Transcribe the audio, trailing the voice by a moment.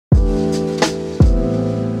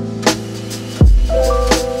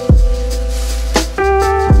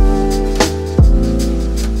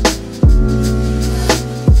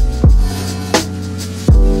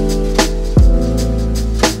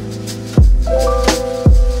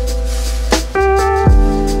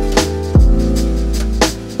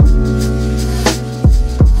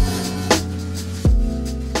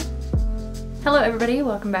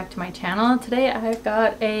welcome back to my channel. Today I've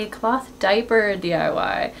got a cloth diaper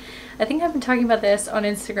DIY. I think I've been talking about this on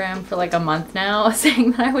Instagram for like a month now,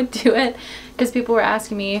 saying that I would do it because people were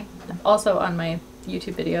asking me, also on my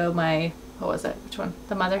YouTube video, my, what was it, which one?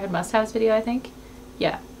 The Motherhood Must-Haves video, I think?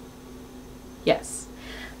 Yeah. Yes.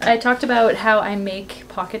 I talked about how I make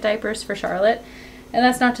pocket diapers for Charlotte, and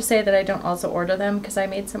that's not to say that I don't also order them, because I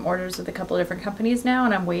made some orders with a couple of different companies now,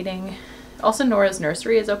 and I'm waiting. Also, Nora's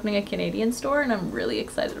Nursery is opening a Canadian store, and I'm really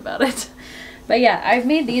excited about it. But yeah, I've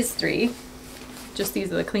made these three. Just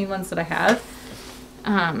these are the clean ones that I have.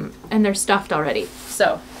 And they're stuffed already.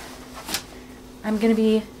 So I'm going to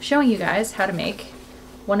be showing you guys how to make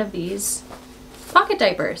one of these pocket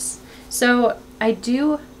diapers. So I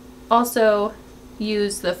do also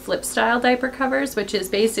use the flip style diaper covers, which is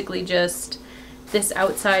basically just this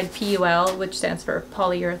outside PUL, which stands for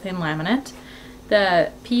polyurethane laminate.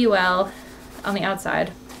 The PUL on the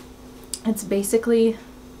outside, it's basically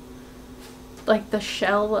like the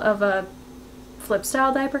shell of a flip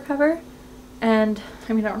style diaper cover. And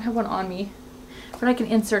I mean, I don't have one on me, but I can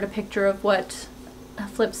insert a picture of what a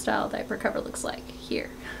flip style diaper cover looks like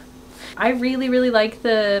here. I really like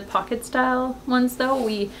the pocket style ones though.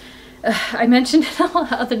 I mentioned it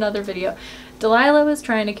in another video. Delilah was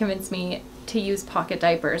trying to convince me to use pocket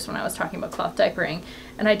diapers when I was talking about cloth diapering,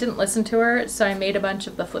 and I didn't listen to her, so I made a bunch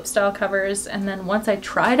of the flip style covers, and then once I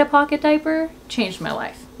tried a pocket diaper, changed my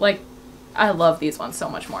life. Like, I love these ones so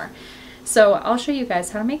much more. So I'll show you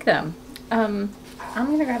guys how to make them. I'm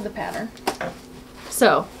gonna grab the pattern.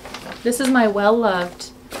 So this is my well-loved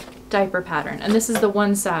diaper pattern, and this is the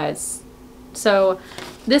one size. So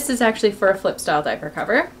this is actually for a flip style diaper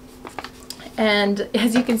cover. And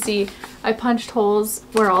as you can see, I punched holes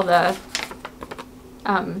where all the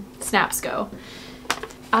snaps go.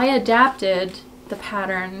 I adapted the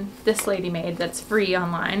pattern this lady made that's free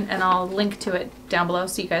online, and I'll link to it down below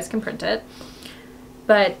so you guys can print it.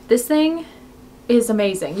 But this thing is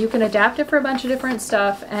amazing. You can adapt it for a bunch of different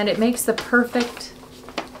stuff, and it makes the perfect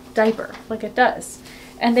diaper, like it does.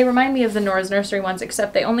 And they remind me of the Nora's Nursery ones,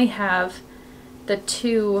 except they only have the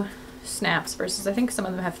 2 snaps versus I think some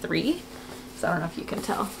of them have 3. So I don't know if you can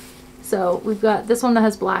tell. So we've got this one that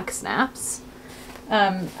has black snaps.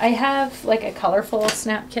 I have like a colorful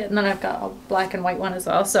snap kit, and then I've got a black and white one as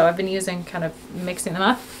well. So I've been using, kind of mixing them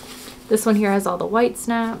up. This one here has all the white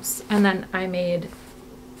snaps, and then I made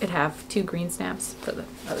it have 2 green snaps for the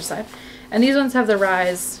other side. And these ones have the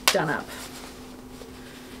rise done up.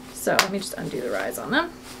 So let me just undo the rise on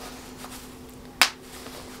them.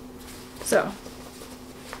 So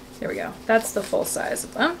here we go. That's the full size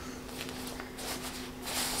of them.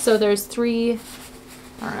 So there's 3,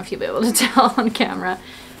 I don't know if you'll be able to tell on camera,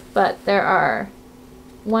 but there are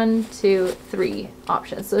 1, 2, 3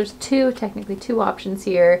 options. So there's technically two options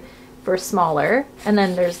here for smaller, and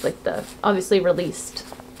then there's like the obviously released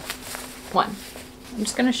one. I'm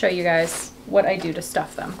just gonna show you guys what I do to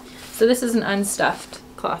stuff them. So this is an unstuffed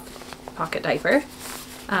cloth pocket diaper,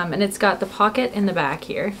 and it's got the pocket in the back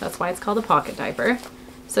here. That's why it's called a pocket diaper.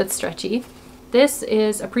 So it's stretchy. This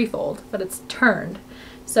is a pre-fold, but it's turned.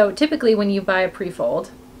 So typically when you buy a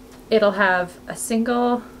pre-fold, it'll have a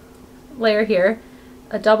single layer here,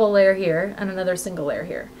 a double layer here, and another single layer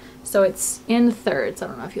here. So it's in thirds. I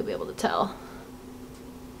don't know if you'll be able to tell.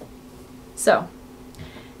 So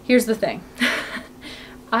here's the thing.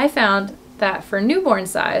 I found that for newborn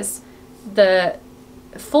size, the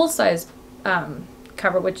full size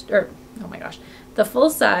cover, the full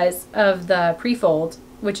size of the pre-fold,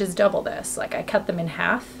 which is double this, like I cut them in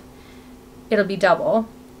half, it'll be double,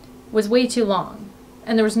 was way too long,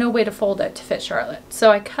 and there was no way to fold it to fit Charlotte. So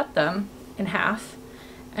I cut them in half,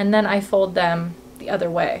 and then I fold them the other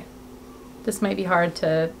way. This might be hard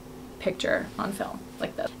to picture on film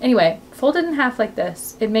like this. Anyway, folded in half like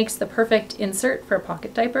this, it makes the perfect insert for a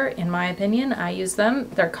pocket diaper, in my opinion. I use them.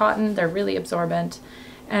 They're cotton, they're really absorbent,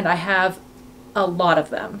 and I have a lot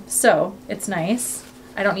of them. So it's nice.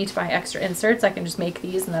 I don't need to buy extra inserts. I can just make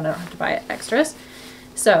these and then I don't have to buy extras.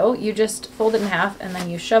 So you just fold it in half and then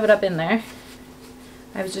you shove it up in there.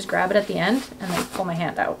 I would just grab it at the end and then pull my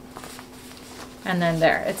hand out. And then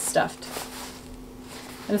there, it's stuffed.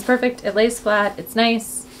 And it's perfect. It lays flat, it's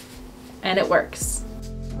nice, and it works.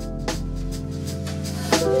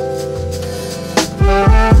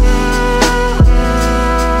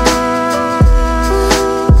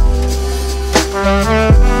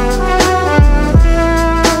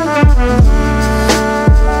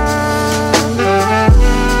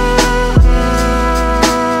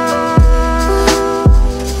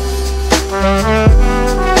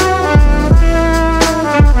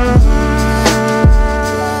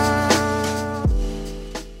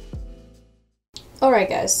 Alright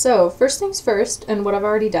guys, so first things first, and what I've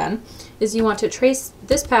already done, is you want to trace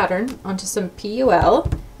this pattern onto some PUL,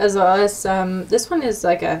 as well as this one is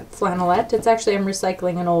like a flannelette. It's actually, I'm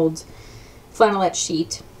recycling an old flannelette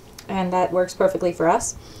sheet, and that works perfectly for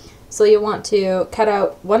us. So you want to cut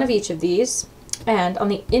out one of each of these, and on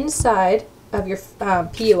the inside of your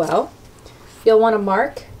PUL, you'll want to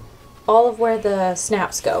mark all of where the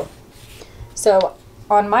snaps go. So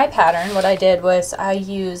on my pattern, what I did was I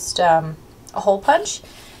used a hole punch,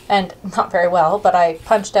 and not very well, but I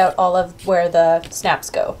punched out all of where the snaps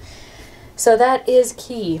go. So that is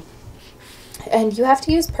key. And you have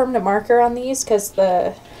to use permanent marker on these because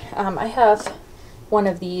I have one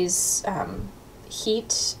of these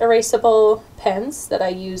heat erasable pens that I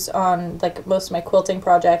use on like most of my quilting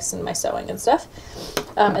projects and my sewing and stuff.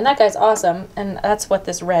 And that guy's awesome, and that's what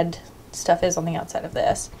this red stuff is on the outside of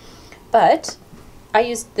this. But I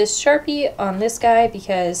used this Sharpie on this guy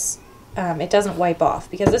because it doesn't wipe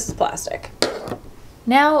off, because this is plastic.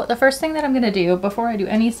 Now, the first thing that I'm going to do before I do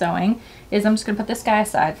any sewing is I'm just going to put this guy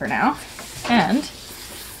aside for now, and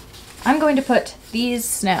I'm going to put these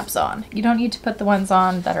snaps on. You don't need to put the ones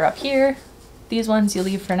on that are up here. These ones you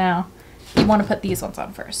leave for now. You want to put these ones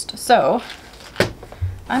on first. So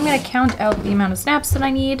I'm going to count out the amount of snaps that I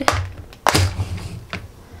need.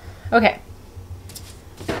 Okay,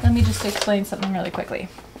 let me just explain something really quickly.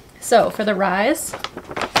 So for the rise,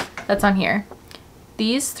 that's on here.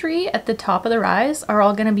 These three at the top of the rise are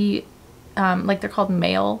all going to be like, they're called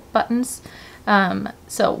male buttons.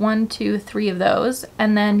 So 1, 2, 3 of those,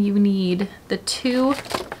 and then you need the 2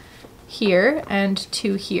 here and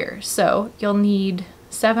 2 here. So you'll need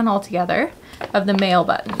 7 altogether of the male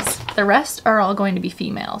buttons. The rest are all going to be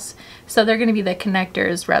females. So they're going to be the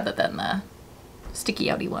connectors rather than the sticky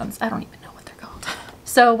outy ones. I don't even know what they're called.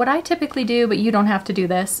 So what I typically do, but you don't have to do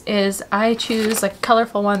this, is I choose like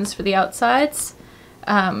colorful ones for the outsides.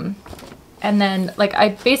 And then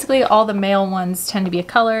like basically all the male ones tend to be a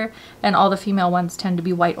color and all the female ones tend to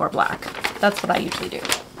be white or black. That's what I usually do.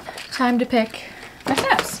 Time to pick my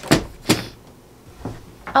snaps.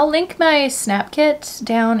 I'll link my snap kit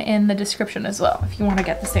down in the description as well if you want to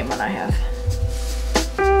get the same one I have.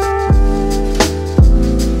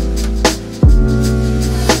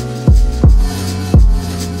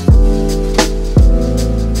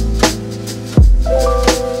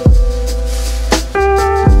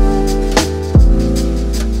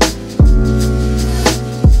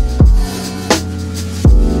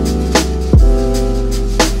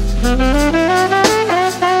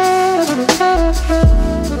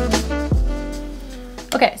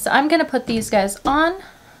 Okay, so I'm gonna put these guys on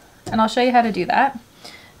and I'll show you how to do that.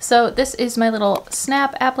 So this is my little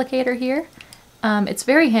snap applicator here. It's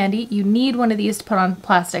very handy. You need one of these to put on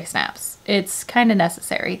plastic snaps. It's kind of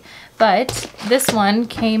necessary, but this one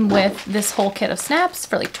came with this whole kit of snaps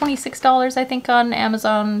for like $26, I think, on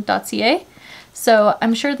Amazon.ca. So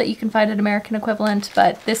I'm sure that you can find an American equivalent,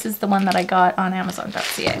 but this is the one that I got on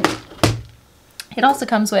Amazon.ca. It also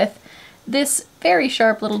comes with this very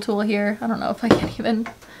sharp little tool here. I don't know if I can even...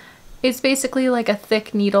 It's basically like a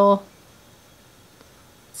thick needle.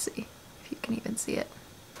 Let's see if you can even see it.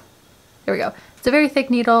 There we go. It's a very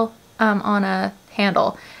thick needle on a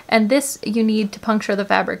handle. And this you need to puncture the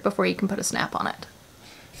fabric before you can put a snap on it.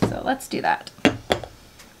 So let's do that.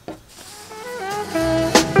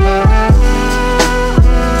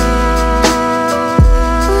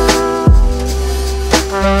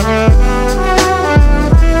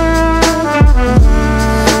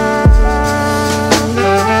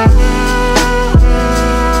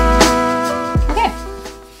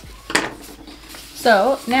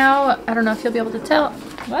 So now, I don't know if you'll be able to tell,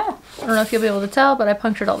 I don't know if you'll be able to tell, but I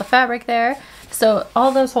punctured all the fabric there. So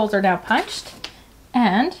all those holes are now punched,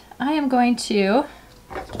 and I am going to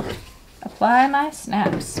apply my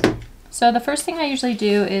snaps. So the first thing I usually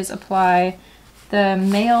do is apply the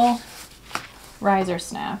male riser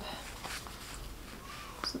snap.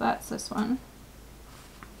 So that's this one.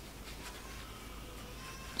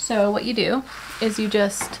 So what you do is you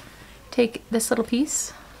just take this little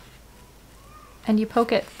piece and you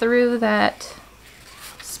poke it through that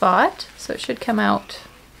spot, so it should come out.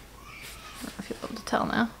 I don't know if you'll be able to tell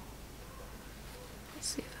now. Let's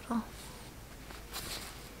see if it'll...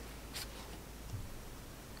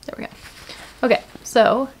 There we go. Okay,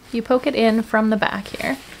 so you poke it in from the back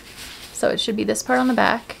here. So it should be this part on the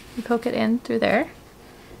back. You poke it in through there.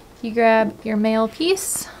 You grab your male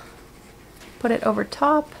piece, put it over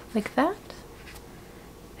top like that,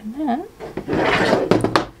 and then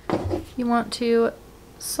you want to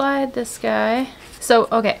slide this guy. So,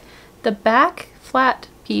 okay, the back flat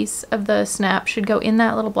piece of the snap should go in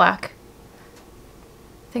that little black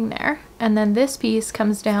thing there. And then this piece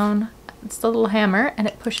comes down, it's the little hammer, and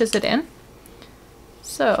it pushes it in.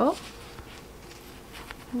 So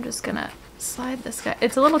I'm just gonna slide this guy.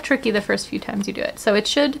 It's a little tricky the first few times you do it. So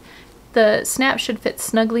the snap should fit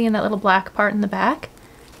snugly in that little black part in the back.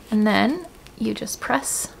 And then you just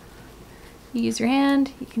press, you use your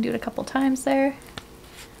hand, you can do it a couple times there.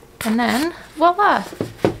 And then voila,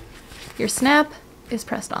 your snap is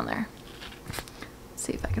pressed on there. Let's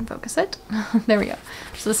see if I can focus it. There we go.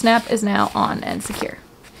 So the snap is now on and secure.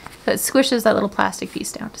 So it squishes that little plastic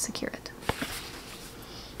piece down to secure it.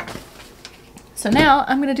 So now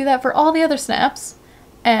I'm gonna do that for all the other snaps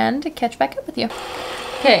and catch back up with you.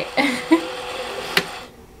 Okay.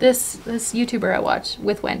 This YouTuber I watch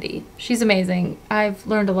with Wendy, she's amazing. I've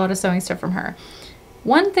learned a lot of sewing stuff from her.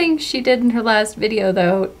 One thing she did in her last video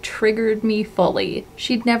though triggered me fully.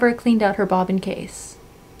 She'd never cleaned out her bobbin case.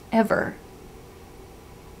 Ever.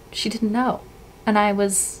 She didn't know. And I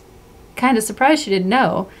was kind of surprised she didn't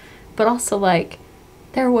know, but also like,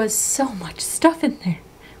 there was so much stuff in there.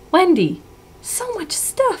 Wendy, so much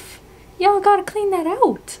stuff. Y'all gotta clean that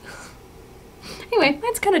out. Anyway,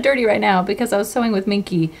 mine's kind of dirty right now because I was sewing with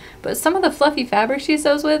Minky, but some of the fluffy fabric she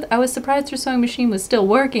sews with, I was surprised her sewing machine was still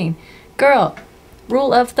working. Girl,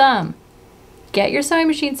 rule of thumb, get your sewing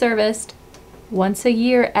machine serviced once a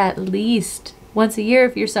year at least. Once a year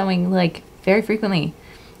if you're sewing like very frequently.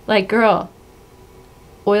 Like girl,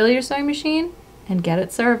 oil your sewing machine and get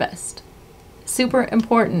it serviced. Super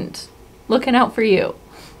important. Looking out for you.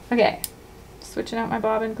 Okay, switching out my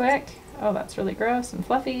bobbin quick. Oh, that's really gross and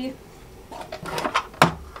fluffy.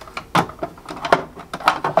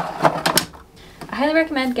 I highly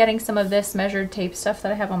recommend getting some of this measured tape stuff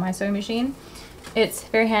that I have on my sewing machine. It's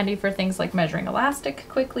very handy for things like measuring elastic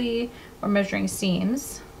quickly or measuring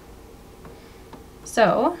seams.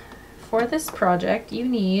 So for this project you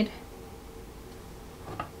need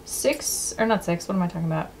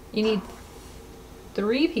you need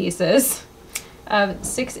 3 pieces of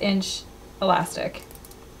 6-inch elastic,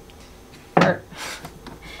 or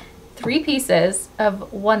 3 pieces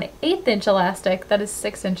of 1/8 inch elastic that is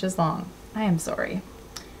 6 inches long. I am sorry.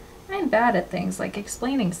 I'm bad at things like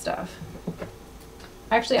explaining stuff.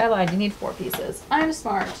 Actually, I lied. You need 4 pieces. I'm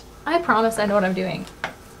smart. I promise I know what I'm doing.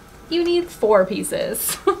 You need 4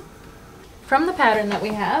 pieces. From the pattern that we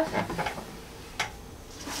have,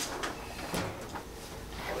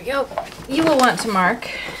 there we go. You will want to mark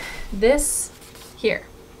this here.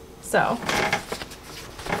 So,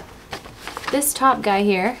 this top guy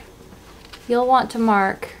here, you'll want to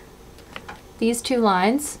mark these 2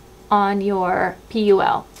 lines on your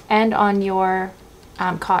PUL and on your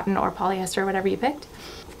cotton or polyester, whatever you picked.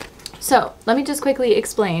 So let me just quickly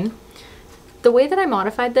explain. The way that I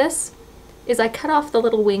modified this is I cut off the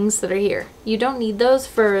little wings that are here. You don't need those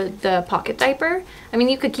for the pocket diaper. I mean,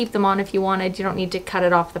 you could keep them on if you wanted. You don't need to cut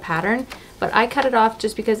it off the pattern, but I cut it off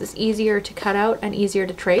just because it's easier to cut out and easier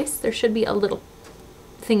to trace. There should be a little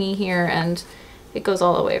thingy here and it goes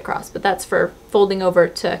all the way across, but that's for folding over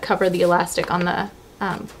to cover the elastic on the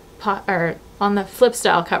on the flip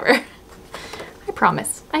style cover. I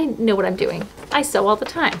promise, I know what I'm doing. I sew all the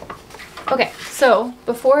time. Okay, so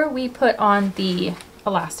before we put on the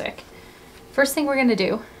elastic, first thing we're gonna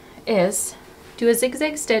do is do a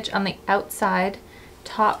zigzag stitch on the outside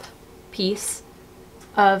top piece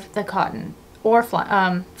of the cotton or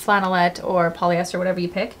flannelette or polyester, whatever you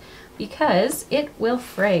pick, because it will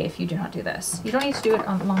fray if you do not do this. You don't need to do it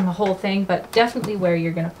along the whole thing, but definitely where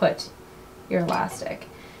you're gonna put your elastic.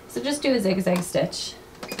 So just do a zigzag stitch.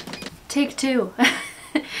 Take 2.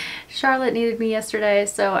 Charlotte needed me yesterday,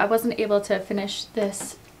 so I wasn't able to finish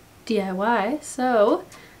this DIY, so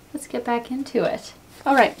let's get back into it.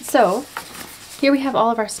 All right, so here we have all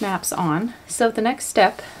of our snaps on. So the next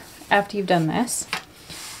step after you've done this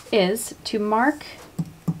is to mark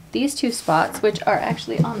these 2 spots, which are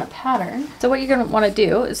actually on the pattern. So what you're gonna wanna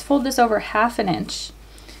do is fold this over 1/2 inch.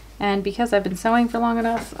 And because I've been sewing for long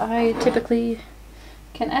enough, I typically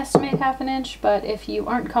can estimate 1/2 inch, but if you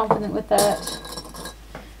aren't confident with that,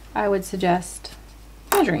 I would suggest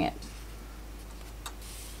measuring it.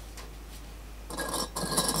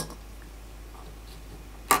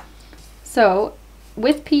 So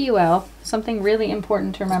with PUL, something really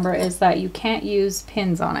important to remember is that you can't use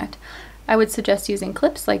pins on it. I would suggest using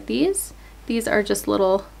clips like these. These are just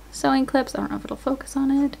little sewing clips. I don't know if it'll focus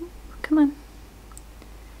on it. Come on.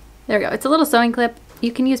 There we go. It's a little sewing clip.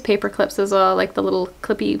 You can use paper clips as well, like the little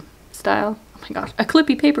clippy style. Oh my gosh, a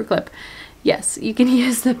clippy paper clip. Yes, you can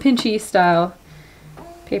use the pinchy style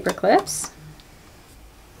paper clips.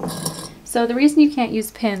 So the reason you can't use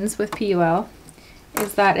pins with PUL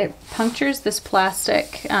is that it punctures this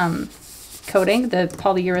plastic coating, the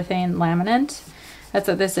polyurethane laminate. That's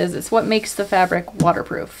what this is. It's what makes the fabric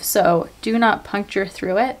waterproof. So do not puncture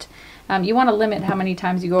through it. You want to limit how many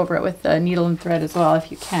times you go over it with the needle and thread as well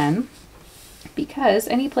if you can, because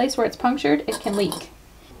any place where it's punctured, it can leak.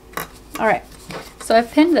 All right, so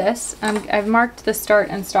I've pinned this. I've marked the start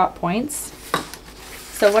and stop points.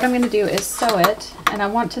 So what I'm going to do is sew it, and I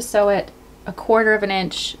want to sew it 1/4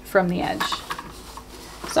 inch from the edge.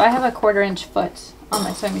 So I have a 1/4 inch foot on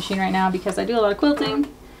my sewing machine right now because I do a lot of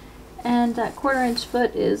quilting, and that 1/4 inch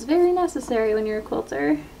foot is very necessary when you're a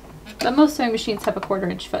quilter. But most sewing machines have a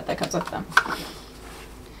 1/4 inch foot that comes with them.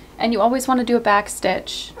 And you always want to do a back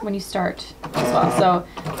stitch when you start as well. So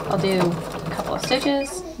I'll do a couple of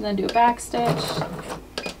stitches and then do a back stitch.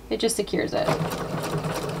 It just secures it.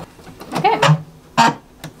 Okay.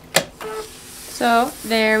 So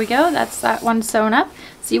there we go. That's that one sewn up.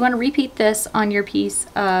 So you want to repeat this on your piece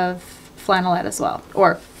of flannelette as well,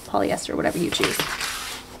 or polyester, whatever you choose.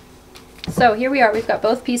 So here we are. We've got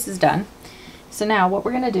both pieces done. So now what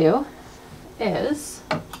we're going to do is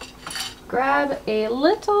grab a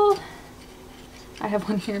little, I have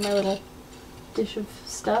one here in my little dish of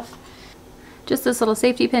stuff, just this little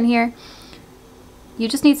safety pin here. You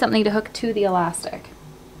just need something to hook to the elastic.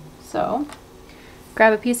 So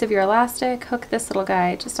grab a piece of your elastic, hook this little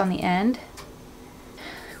guy just on the end.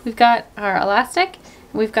 We've got our elastic,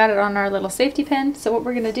 and we've got it on our little safety pin. So what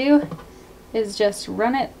we're going to do is just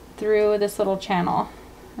run it through this little channel.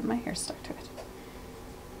 And my hair's stuck to it.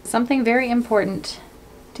 Something very important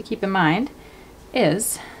to keep in mind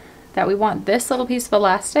is that we want this little piece of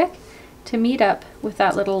elastic to meet up with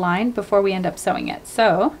that little line before we end up sewing it.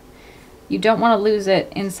 So you don't want to lose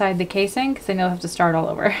it inside the casing, because then you'll have to start all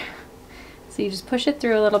over. So you just push it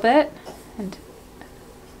through a little bit and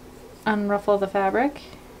unruffle the fabric.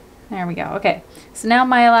 There we go. Okay, so now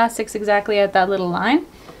my elastic's exactly at that little line.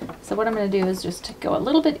 So what I'm going to do is just go a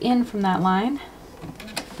little bit in from that line,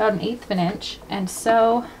 about 1/8 of an inch, and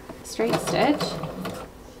sew straight stitch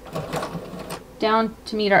down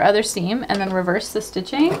to meet our other seam, and then reverse the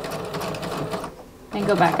stitching and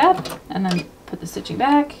go back up, and then put the stitching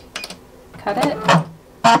back, cut it.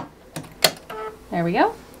 There we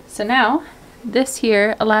go. So now this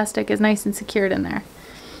here elastic is nice and secured in there.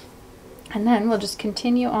 And then we'll just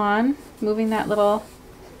continue on moving that little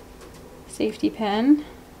safety pin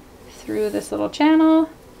through this little channel.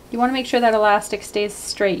 You want to make sure that elastic stays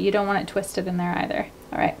straight. You don't want it twisted in there either.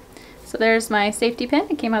 All right, so there's my safety pin.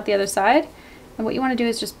 It came out the other side. And what you want to do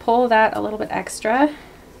is just pull that a little bit extra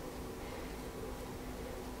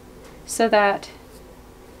so that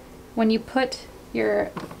when you put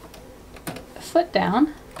your foot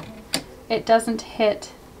down, it doesn't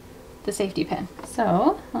hit the safety pin.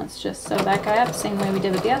 So let's just sew that guy up same way we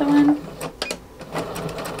did with the other one.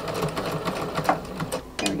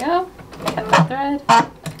 There we go. Cut that thread.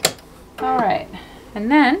 All right, and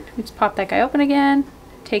then we just pop that guy open again,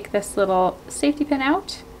 take this little safety pin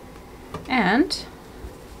out, and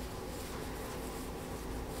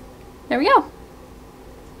there we go.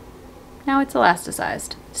 Now it's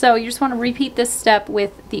elasticized. So you just want to repeat this step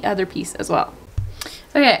with the other piece as well.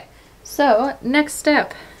 Okay, so next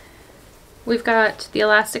step, we've got the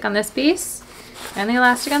elastic on this piece and the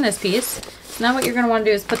elastic on this piece. So now what you're going to want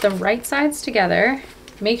to do is put them right sides together.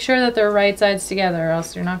 Make sure that they're right sides together, or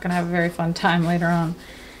else you're not going to have a very fun time later on.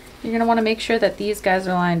 You're going to want to make sure that these guys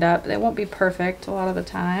are lined up. They won't be perfect a lot of the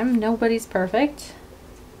time. Nobody's perfect.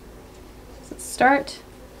 So start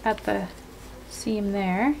at the seam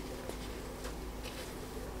there.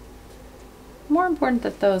 More important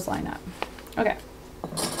that those line up. Okay.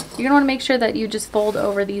 You're going to want to make sure that you just fold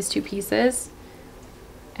over these two pieces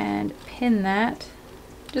and pin that,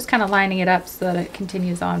 just kind of lining it up so that it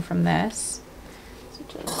continues on from this.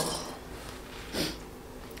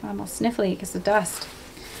 I'm all sniffly because of dust.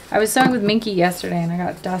 I was sewing with Minky yesterday and I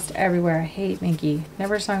got dust everywhere. I hate Minky.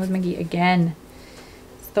 Never sewing with Minky again.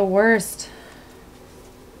 It's the worst.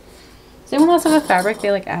 Does anyone else have a fabric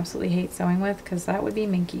they like absolutely hate sewing with? Because that would be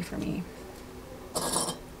Minky for me.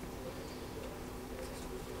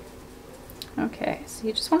 Okay, so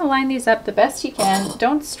you just want to line these up the best you can.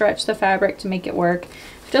 Don't stretch the fabric to make it work.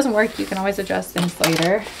 If it doesn't work, you can always adjust things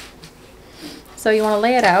later. So you want to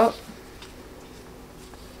lay it out.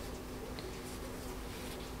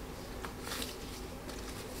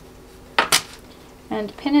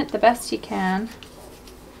 And pin it the best you can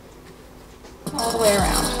all the way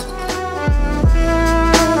around.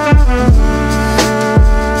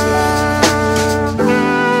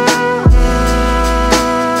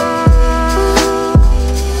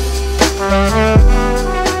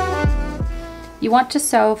 You want to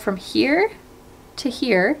sew from here to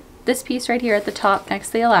here this piece right here at the top next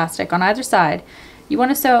to the elastic on either side, you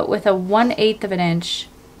want to sew it with a 1/8 of an inch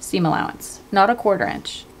seam allowance, not a 1/4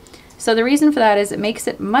 inch. So the reason for that is it makes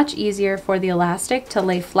it much easier for the elastic to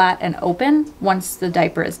lay flat and open once the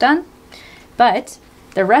diaper is done. But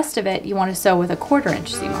the rest of it you want to sew with a 1/4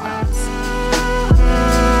 inch seam allowance.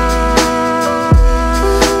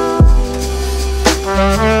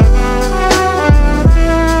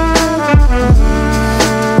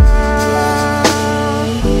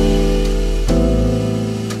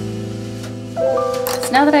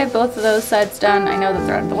 Now that I have both of those sides done, I know that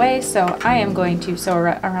they're out of the way, so I am going to sew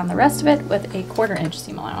around the rest of it with a 1/4 inch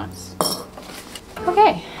seam allowance.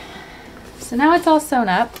 Okay, so now it's all sewn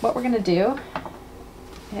up. What we're going to do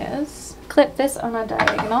is clip this on a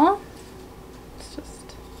diagonal. Let's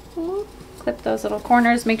just clip those little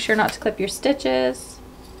corners. Make sure not to clip your stitches.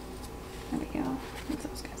 There we go. Get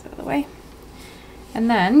those guys out of the way. And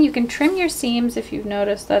then you can trim your seams if you've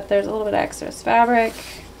noticed that there's a little bit of excess fabric.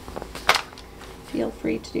 Feel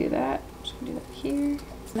free to do that. I'm just gonna do that here. And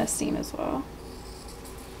this seam as well.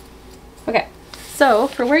 Okay, so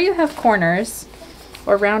for where you have corners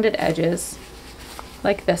or rounded edges,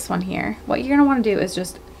 like this one here, what you're gonna wanna do is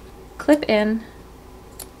just clip in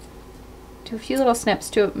to a few little snips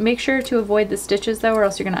to make sure to avoid the stitches though, or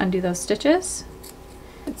else you're gonna undo those stitches.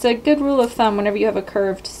 It's a good rule of thumb whenever you have a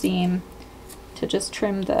curved seam to just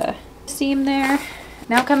trim the seam there.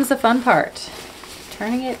 Now comes the fun part,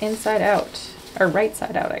 turning it inside out. Or right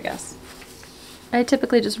side out, I guess. I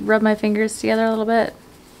typically just rub my fingers together a little bit,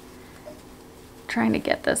 trying to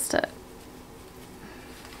get this to,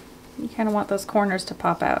 you kind of want those corners to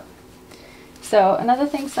pop out. So another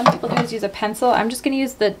thing some people do is use a pencil. I'm just going to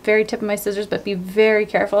use the very tip of my scissors, but be very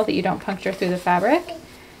careful that you don't puncture through the fabric.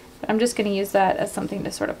 But I'm just going to use that as something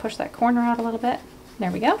to sort of push that corner out a little bit. There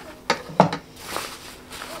we go.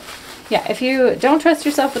 Yeah, if you don't trust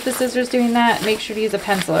yourself with the scissors doing that, make sure to use a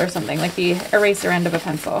pencil or something, like the eraser end of a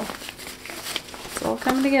pencil. It's all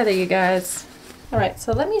coming together, you guys. All right,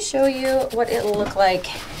 so let me show you what it'll look like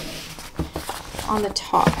on the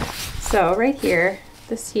top. So right here,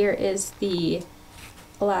 this here is the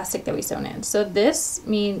elastic that we sewn in. So this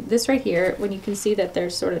right here, when you can see that they're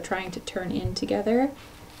sort of trying to turn in together,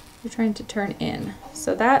 they're trying to turn in.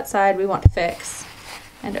 So that side we want to fix.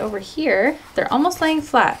 And over here, they're almost laying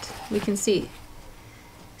flat, we can see.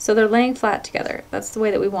 So they're laying flat together. That's the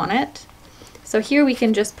way that we want it. So here we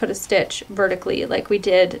can just put a stitch vertically like we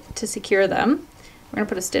did to secure them. We're gonna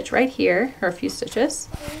put a stitch right here, or a few stitches.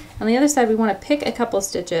 On the other side, we wanna pick a couple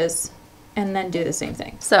stitches and then do the same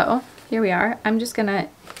thing. So here we are. I'm just gonna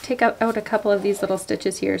take out a couple of these little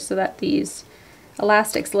stitches here so that these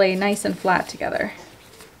elastics lay nice and flat together.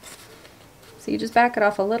 So you just back it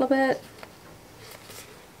off a little bit.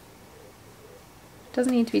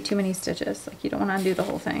 Doesn't need to be too many stitches, like you don't want to undo the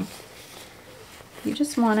whole thing. You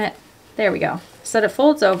just want it, there we go. So that it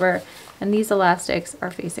folds over and these elastics are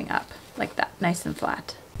facing up like that, nice and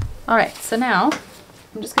flat. All right, so now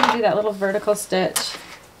I'm just gonna do that little vertical stitch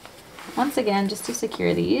once again, just to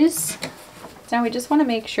secure these. Now we just want to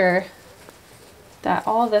make sure that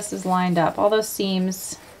all of this is lined up, all those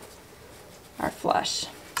seams are flush.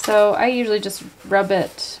 So I usually just rub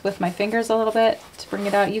it with my fingers a little bit to bring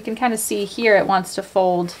it out. You can kind of see here it wants to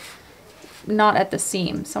fold not at the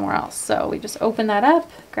seam, somewhere else. So we just open that up,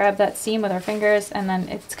 grab that seam with our fingers, and then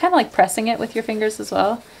it's kind of like pressing it with your fingers as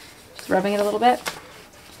well. Just rubbing it a little bit.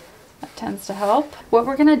 That tends to help. What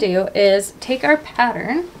we're gonna do is take our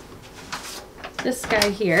pattern, this guy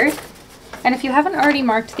here, and if you haven't already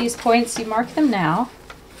marked these points, you mark them now.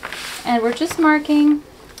 And we're just marking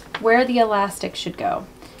where the elastic should go.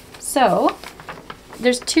 So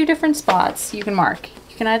there's two different spots you can mark.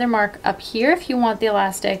 You can either mark up here if you want the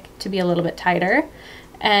elastic to be a little bit tighter,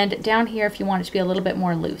 and down here if you want it to be a little bit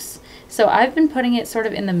more loose. So I've been putting it sort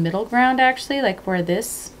of in the middle ground actually, like where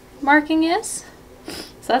this marking is.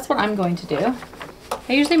 So that's what I'm going to do.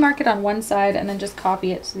 I usually mark it on one side and then just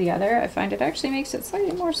copy it to the other. I find it actually makes it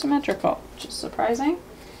slightly more symmetrical, which is surprising.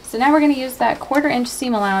 So now we're going to use that 1/4 inch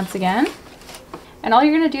seam allowance again. And all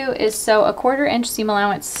you're going to do is sew a 1/4 inch seam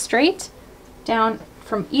allowance straight down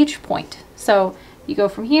from each point. So you go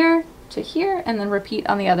from here to here and then repeat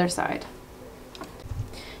on the other side.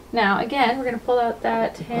 Now again, we're going to pull out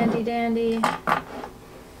that handy dandy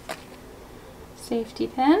safety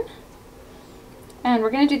pin. And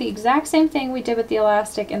we're going to do the exact same thing we did with the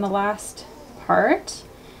elastic in the last part,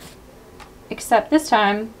 except this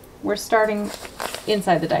time we're starting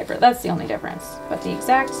inside the diaper. That's the only difference, but the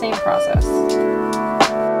exact same process.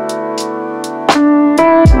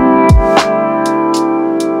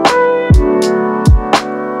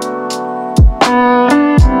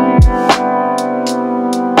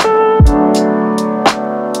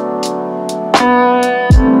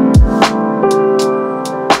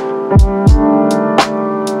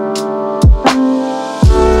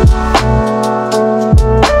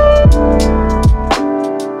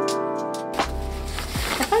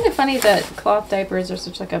 that cloth diapers are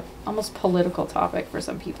such like a almost political topic for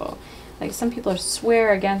some people. Like some people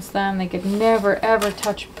swear against them. They could never ever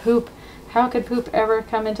touch poop. How could poop ever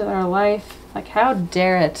come into their life? Like, how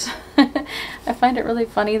dare it? I find it really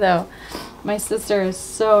funny though. My sister is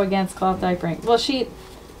so against cloth diapering. Well,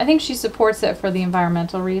 I think she supports it for the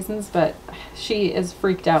environmental reasons, but she is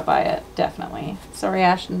freaked out by it, definitely. Sorry,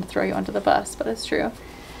 Ashton, to throw you under the bus, but it's true.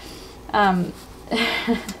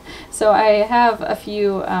 So I have a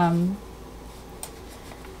few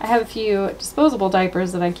disposable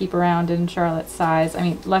diapers that I keep around in Charlotte's size. I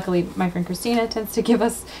mean, luckily my friend Christina tends to give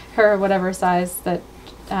us her whatever size that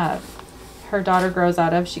her daughter grows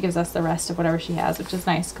out of. She gives us the rest of whatever she has, which is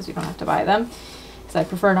nice because we don't have to buy them. Because I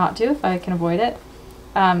prefer not to if I can avoid it.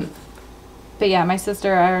 But yeah, my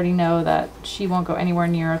sister, I already know that she won't go anywhere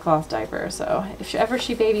near a cloth diaper. So if ever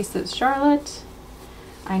she babysits Charlotte,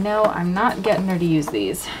 I know I'm not getting her to use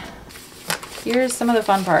these. Here's some of the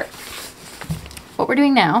fun part. What we're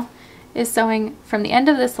doing now is sewing from the end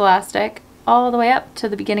of this elastic all the way up to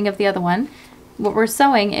the beginning of the other one. What we're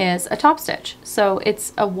sewing is a top stitch. So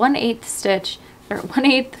it's a 1/8 stitch, or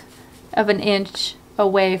 1/8 of an inch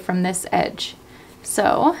away from this edge.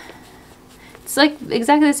 So it's like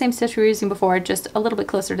exactly the same stitch we were using before, just a little bit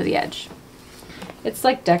closer to the edge. It's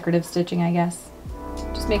like decorative stitching, I guess.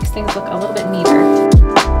 Just makes things look a little bit neater.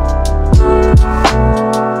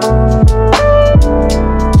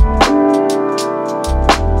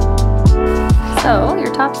 So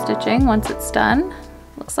your top stitching, once it's done,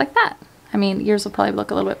 looks like that. I mean, yours will probably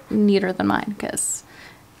look a little bit neater than mine because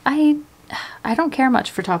I don't care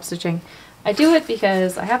much for top stitching. I do it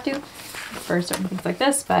because I have to for certain things like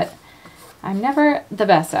this, but I'm never the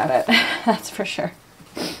best at it, that's for sure.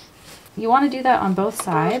 You want to do that on both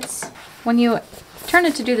sides. When you turn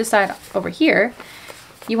it to do the side over here,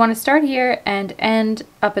 you want to start here and end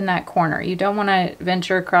up in that corner. You don't want to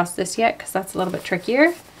venture across this yet because that's a little bit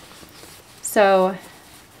trickier. So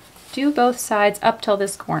do both sides up till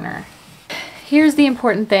this corner. Here's the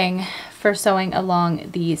important thing for sewing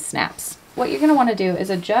along these snaps. What you're going to want to do is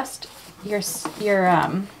adjust your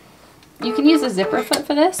you can use a zipper foot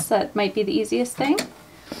for this. That might be the easiest thing.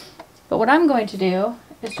 But what I'm going to do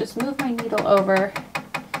is just move my needle over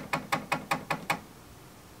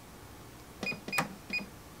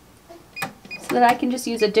so that I can just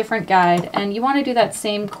use a different guide. And you want to do that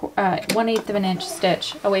same 1/8 of an inch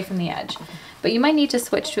stitch away from the edge. But you might need to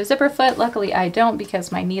switch to a zipper foot. Luckily I don't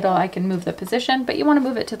because my needle, I can move the position, but you want to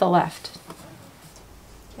move it to the left.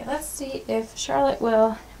 Okay, let's see if Charlotte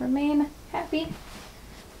will remain happy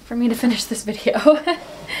for me to finish this video.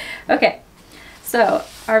 Okay, so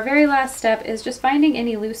our very last step is just finding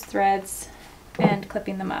any loose threads and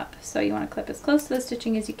clipping them up. So you want to clip as close to the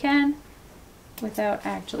stitching as you can without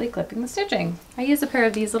actually clipping the stitching. I use a pair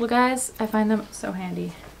of these little guys. I find them so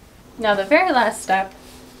handy. Now the very last step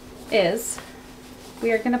is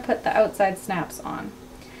we are going to put the outside snaps on.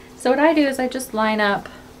 So what I do is I just line up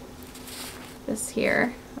this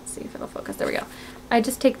here. Let's see if it'll focus. There we go. I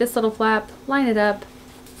just take this little flap, line it up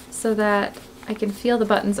so that I can feel the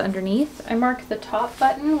buttons underneath. I mark the top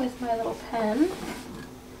button with my little pen.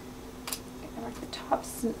 I mark the top,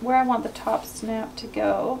 where I want the top snap to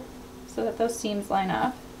go so that those seams line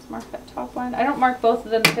up. Let's mark that top one. I don't mark both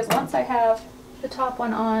of them because once I have the top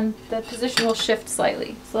one on, the position will shift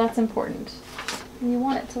slightly. So that's important. And you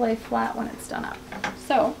want it to lay flat when it's done up.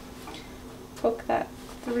 So poke that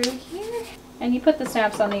through here. And you put the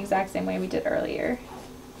snaps on the exact same way we did earlier.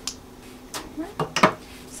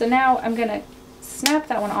 So now I'm going to snap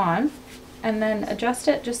that one on and then adjust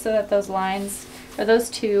it just so that those lines, or those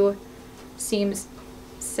two seams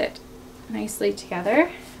sit nicely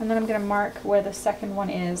together. And then I'm going to mark where the second one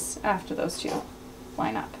is after those two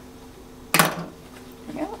line up.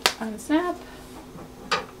 There we go, unsnap.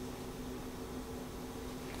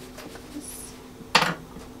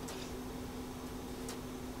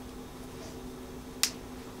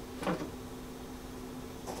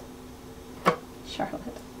 Charlotte.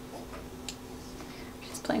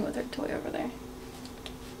 She's playing with her toy over there.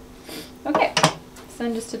 Okay, so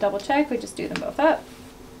then just to double check, we just do them both up.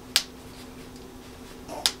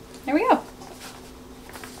 There we go.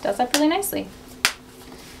 Does up really nicely.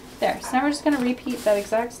 There, so now we're just going to repeat that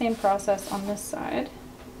exact same process on this side.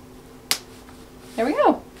 There we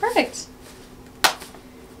go, perfect.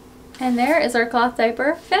 And there is our cloth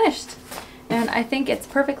diaper finished. And I think it's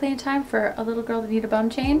perfectly in time for a little girl to need a bum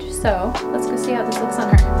change, so let's go see how this looks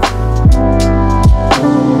on her.